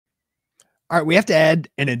All right, we have to add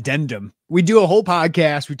an addendum. We do a whole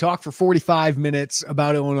podcast. We talk for 45 minutes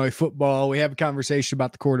about Illinois football. We have a conversation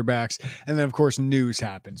about the quarterbacks. And then, of course, news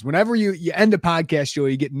happens. Whenever you end a podcast,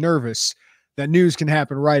 Joey, you get nervous that news can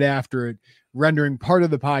happen right after it, rendering part of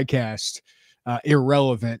the podcast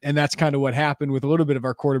irrelevant. And that's kind of what happened with a little bit of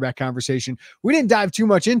our quarterback conversation. We didn't dive too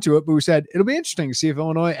much into it, but we said it'll be interesting to see if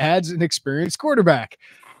Illinois adds an experienced quarterback.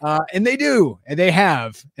 And they do, and they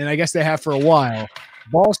have, and I guess they have for a while.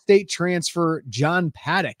 Ball State transfer John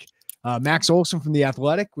Paddock. Max Olson from The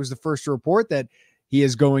Athletic was the first to report that he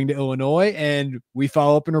is going to Illinois, and we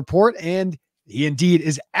follow up and report, and he indeed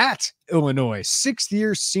is at Illinois.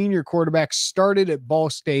 6th-year senior quarterback, started at Ball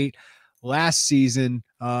State last season.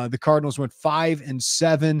 The Cardinals went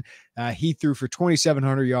 5-7. He threw for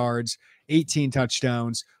 2,700 yards, 18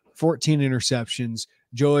 touchdowns, 14 interceptions.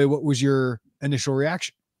 Joey, what was your initial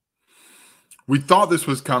reaction? We thought this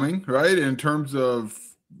was coming, right? In terms of,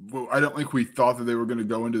 well, I don't think we thought that they were going to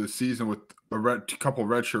go into the season with a couple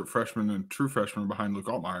redshirt freshmen and true freshmen behind Luke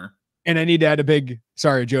Altmaier. And I need to add a big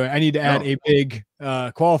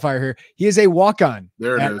qualifier here. He is a walk-on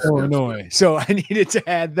at Illinois. Yes. So I needed to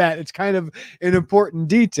add that. It's kind of an important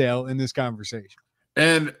detail in this conversation.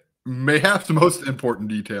 And mayhaps the most important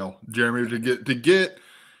detail, Jeremy, to get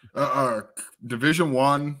Division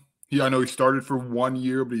I. I know he started for 1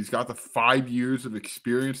 year, but he's got the 5 years of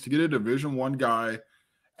experience to get a Division I guy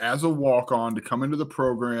as a walk-on to come into the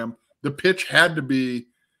program. The pitch had to be,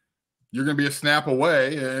 you're going to be a snap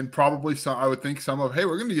away, and probably I would think hey,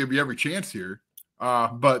 we're going to give you every chance here.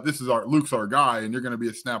 But Luke's our guy, and you're going to be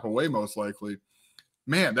a snap away most likely.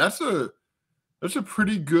 Man, that's a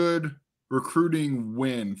pretty good recruiting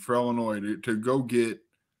win for Illinois to go get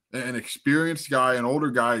an experienced guy, an older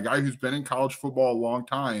guy, a guy who's been in college football a long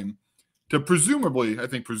time, to presumably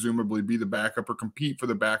be the backup or compete for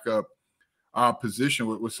the backup position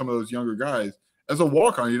with some of those younger guys. As a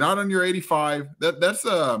walk-on, you're not on your 85. That's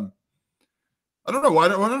I don't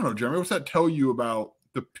know, Jeremy. What's that tell you about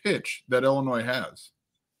the pitch that Illinois has?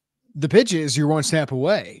 The pitch is you're one snap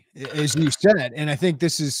away, as you said. And I think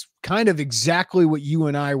this is kind of exactly what you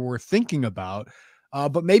and I were thinking about.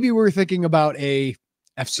 But maybe we were thinking about a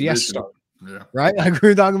FCS start. Yeah. Right. Like we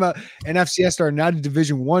were talking about an FCS starter, not a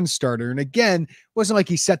Division I starter. And again, it wasn't like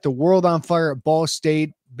he set the world on fire at Ball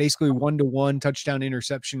State, basically 1-to-1 touchdown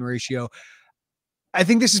interception ratio. I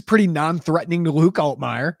think this is pretty non-threatening to Luke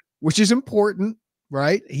Altmaier, which is important,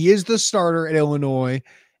 right? He is the starter at Illinois,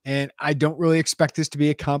 and I don't really expect this to be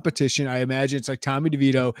a competition. I imagine it's like Tommy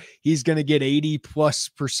DeVito. He's going to get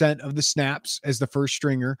 80+% of the snaps as the first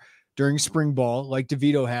stringer during spring ball, like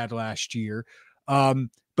DeVito had last year.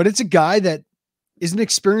 But it's a guy that is an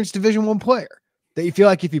experienced Division I player that you feel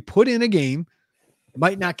like if you put in a game,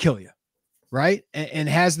 might not kill you, right? And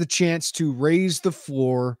has the chance to raise the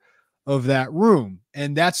floor of that room.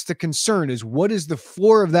 And that's the concern, is what is the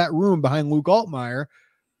floor of that room behind Luke Altmaier,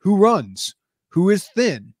 who runs, who is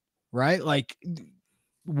thin, right? Like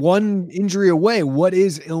one injury away, what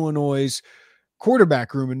is Illinois'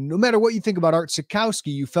 quarterback room? And no matter what you think about Art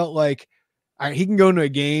Sikowski, you felt like, all right, he can go into a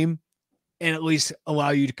game and at least allow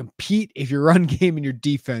you to compete if your run game and your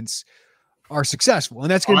defense are successful. And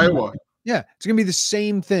that's going to be, it's going to be the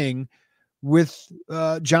same thing with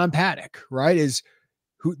John Paddock, right?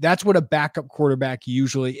 That's what a backup quarterback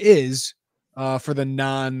usually is for the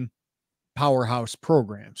non-powerhouse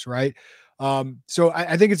programs, right? So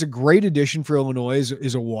I think it's a great addition for Illinois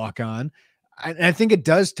is a walk-on. And I think it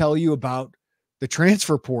does tell you about the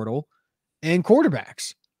transfer portal and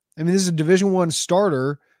quarterbacks. I mean, this is a Division I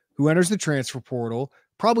starter who enters the transfer portal,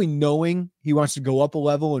 probably knowing he wants to go up a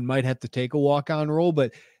level and might have to take a walk-on role,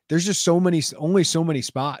 but there's just only so many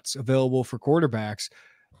spots available for quarterbacks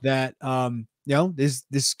that,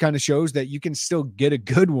 this kind of shows that you can still get a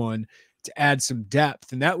good one to add some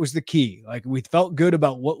depth. And that was the key. Like, we felt good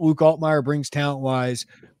about what Luke Altmaier brings talent-wise.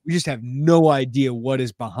 We just have no idea what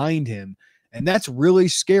is behind him. And that's really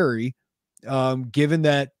scary, given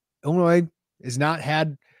that Illinois has not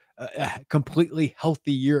had a completely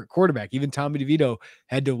healthy year at quarterback. Even Tommy DeVito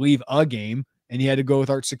had to leave a game, and he had to go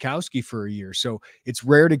with Art Sikowski for a year. So it's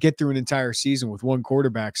rare to get through an entire season with one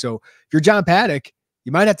quarterback. So if you're John Paddock,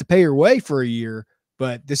 you might have to pay your way for a year,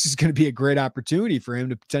 but this is going to be a great opportunity for him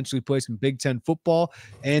to potentially play some Big Ten football,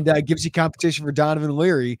 and gives you competition for Donovan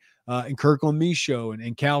Leary and Kirkland Michaud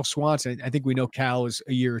and Cal Swanson. I think we know Cal is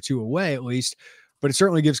a year or two away at least, but it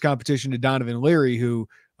certainly gives competition to Donovan Leary, who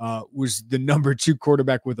was the number 2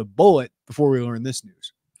 quarterback with a bullet before we learned this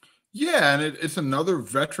news. Yeah, and it's another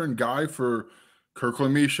veteran guy for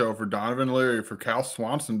Kirkland Michaud, for Donovan Leary, for Cal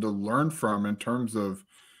Swanson to learn from in terms of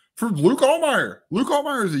for Luke Altmaier. Luke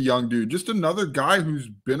Altmaier is a young dude, just another guy who's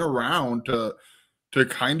been around to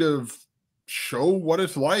kind of show what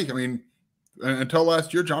it's like. I mean, until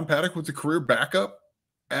last year, John Paddock was a career backup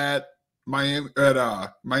at Miami,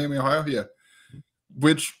 Ohio. Yeah,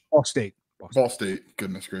 which Ball State.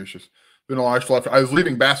 Goodness gracious, been a lot. I was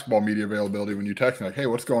leaving basketball media availability when you texted me like, "Hey,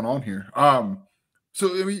 what's going on here?"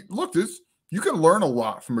 So I mean, look, you can learn a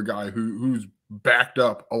lot from a guy who's backed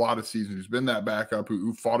up a lot of seasons, who's been that backup,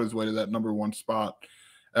 who fought his way to that #1 spot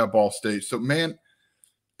at Ball State. So, man,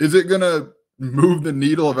 is it gonna move the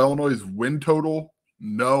needle of Illinois' win total?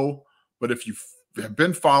 No. But if you have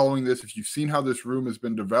been following this, if you've seen how this room has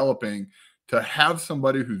been developing, to have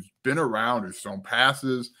somebody who's been around, who's thrown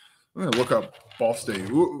passes, I'm going to look up Ball State.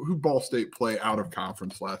 Who Ball State play out of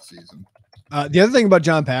conference last season? The other thing about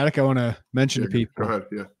John Paddock, I want to mention to people. Go ahead.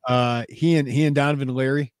 Yeah. He and Donovan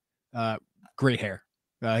Leary, great hair.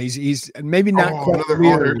 He's maybe not quite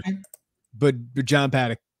weird, but John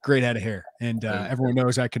Paddock, great head of hair, and everyone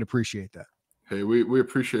knows I could appreciate that. Hey, we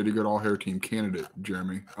appreciate a good all-hair team candidate,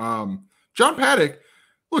 Jeremy. John Paddock,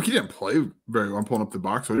 look, he didn't play very well. I'm pulling up the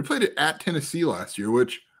box score. He played it at Tennessee last year,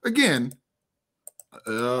 which, again,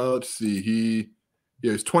 let's see.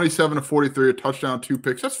 He's 27 of 43, a touchdown, 2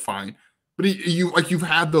 picks. That's fine. But you've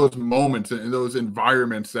had those moments in those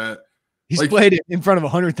environments that he's played it in front of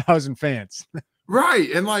 100,000 fans. Right.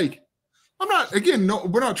 And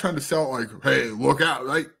we're not trying to sell it like, hey, look out.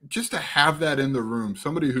 Like, just to have that in the room,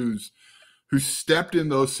 somebody who's stepped in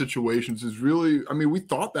those situations is really, I mean, we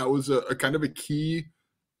thought that was a kind of a key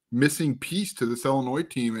missing piece to this Illinois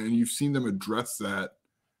team, and you've seen them address that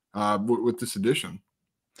with this addition.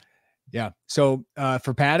 Yeah. So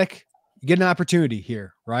for Paddock, you get an opportunity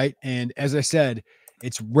here, right? And as I said,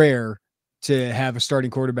 it's rare to have a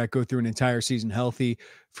starting quarterback go through an entire season healthy.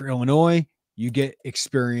 For Illinois, you get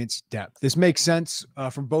experience, depth. This makes sense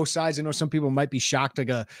from both sides. I know some people might be shocked, like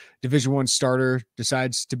a Division I starter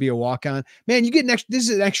decides to be a walk-on. Man, you get this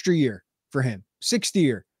is an extra year for him, 6th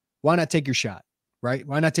year. Why not take your shot, right?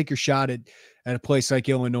 Why not take your shot at a place like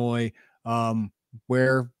Illinois,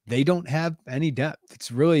 where they don't have any depth?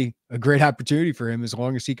 It's really a great opportunity for him as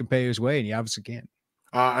long as he can pay his way, and he obviously can.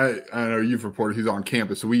 I know you've reported he's on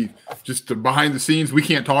campus. So we just behind the scenes, we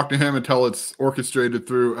can't talk to him until it's orchestrated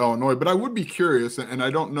through Illinois. But I would be curious, and I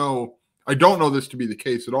don't know this to be the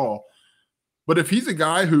case at all. But if he's a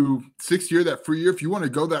guy who 6th year, that free year, if you want to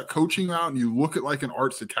go that coaching route and you look at like an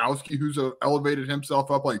Art Sikowski who's elevated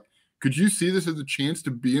himself up, like, could you see this as a chance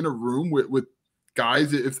to be in a room with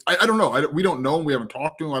guys? If I don't know, we don't know him. We haven't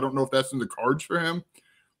talked to him. I don't know if that's in the cards for him,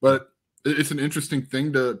 but it's an interesting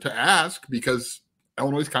thing to ask because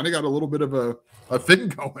Illinois kind of got a little bit of a thing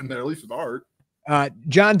going there, at least with Art.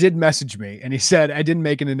 John did message me, and he said, I didn't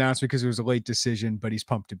make an announcement because it was a late decision, but he's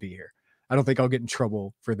pumped to be here. I don't think I'll get in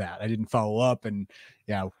trouble for that. I didn't follow up, and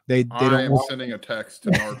yeah, they don't. I am sending a text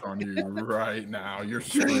to Mark on you right now. You're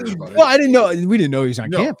screwed, buddy. Well, I didn't know. We didn't know he was on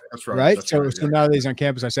campus. That's right. Right. That's so right, so now that he's on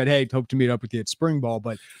campus, I said, hey, hope to meet up with you at spring ball.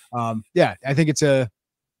 But yeah, I think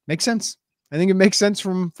makes sense. I think it makes sense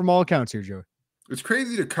from all accounts here, Joey. It's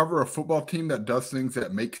crazy to cover a football team that does things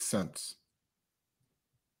that make sense.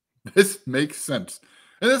 This makes sense.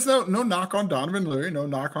 And there's no knock on Donovan Leary, no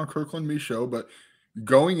knock on Kirkland Michaud, but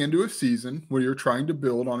going into a season where you're trying to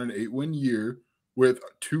build on an 8-win year with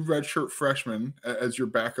 2 redshirt freshmen as your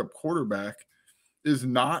backup quarterback is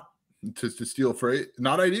not, to steal a phrase,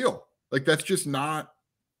 not ideal. Like, that's just not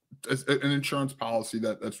an insurance policy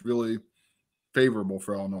that's really favorable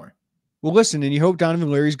for Illinois. Well, listen, and you hope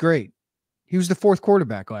Donovan Leary's great. He was the 4th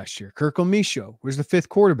quarterback last year. Kirkland Michaud was the 5th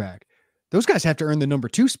quarterback. Those guys have to earn the number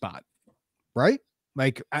 2 spot, right?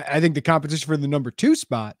 Like, I think the competition for the number 2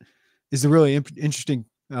 spot is the really interesting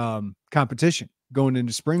competition going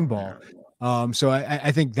into spring ball. So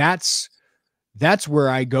I think that's where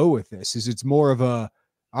I go with this. Is it's more of a,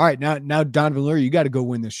 all right, now Donovan Leary, you got to go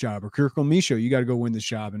win this job, or Kirkland Michaud, you got to go win this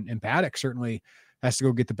job, and Paddock certainly has to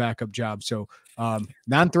go get the backup job. So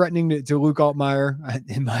non-threatening to Luke Altmaier,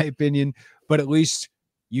 in my opinion, but at least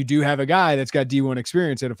you do have a guy that's got D1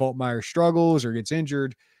 experience that if Altmaier struggles or gets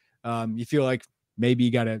injured, you feel like maybe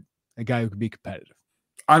you got a guy who could be competitive.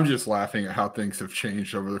 I'm just laughing at how things have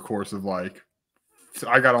changed over the course of, like,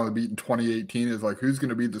 I got on the beat in 2018 is like, who's going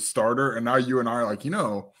to be the starter? And now you and I are like,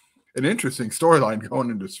 an interesting storyline going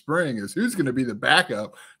into spring is who's going to be the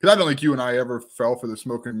backup. Because I don't think you and I ever fell for the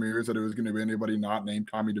smoke and mirrors that it was going to be anybody not named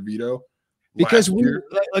Tommy DeVito. Because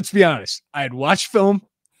let's be honest, I had watched film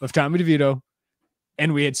of Tommy DeVito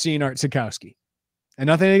and we had seen Art Sikowski. And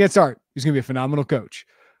nothing against Art. He's going to be a phenomenal coach.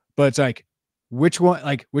 But it's like, which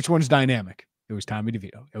one's dynamic? It was Tommy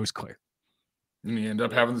DeVito. It was clear. And he ended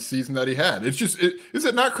up having the season that he had. It's just, is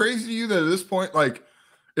it not crazy to you that at this point, like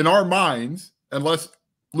in our minds, unless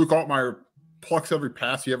Luke Altmaier plucks every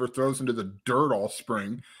pass he ever throws into the dirt all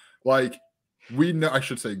spring, like we know, I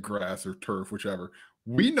should say grass or turf, whichever.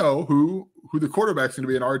 We know who the quarterback's going to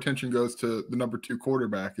be, and our attention goes to the number 2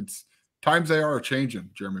 quarterback. It's times they are changing,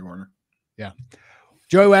 Jeremy Werner. Yeah.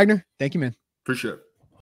 Joey Wagner, thank you, man. Appreciate it.